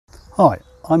Hi,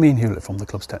 I'm Ian Hewlett from the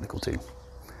club's technical team.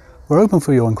 We're open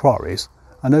for your inquiries,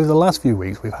 and over the last few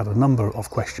weeks we've had a number of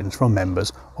questions from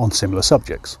members on similar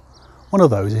subjects. One of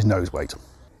those is nose weight.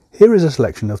 Here is a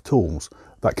selection of tools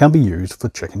that can be used for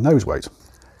checking nose weight.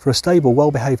 For a stable,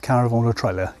 well-behaved caravan or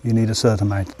trailer, you need a certain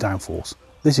amount of downforce.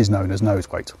 This is known as nose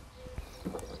weight.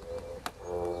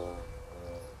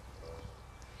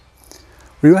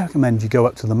 We recommend you go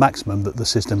up to the maximum that the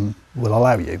system will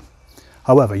allow you.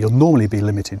 However, you'll normally be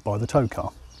limited by the tow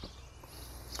car.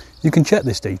 You can check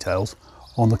these details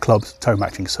on the club's tow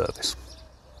matching service.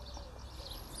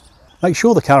 Make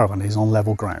sure the caravan is on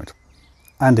level ground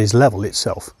and is level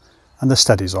itself and the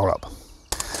steadies are up.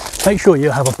 Make sure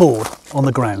you have a board on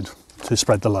the ground to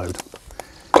spread the load.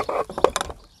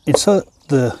 Insert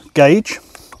the gauge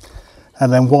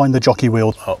and then wind the jockey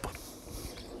wheel up.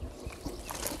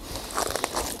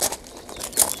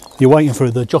 You're waiting for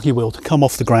the jockey wheel to come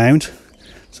off the ground,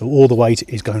 so all the weight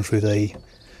is going through the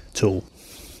tool.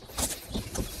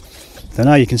 So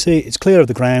now you can see it's clear of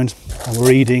the ground and we're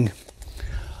reading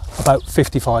about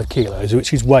 55 kilos,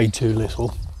 which is way too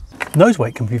little. Nose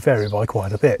weight can be varied by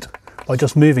quite a bit by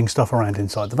just moving stuff around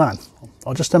inside the van.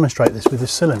 I'll just demonstrate this with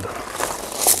this cylinder.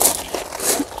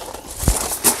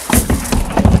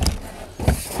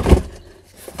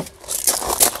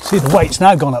 See, the weight's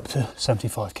now gone up to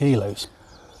 75 kilos.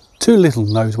 Too little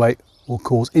nose weight will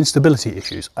cause instability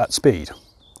issues at speed,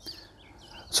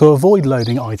 so avoid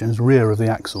loading items rear of the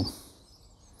axle.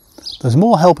 There's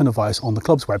more help and advice on the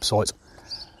club's website.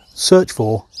 Search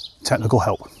for technical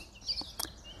help.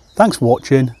 Thanks for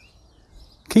watching,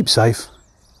 keep safe,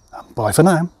 and bye for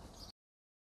now.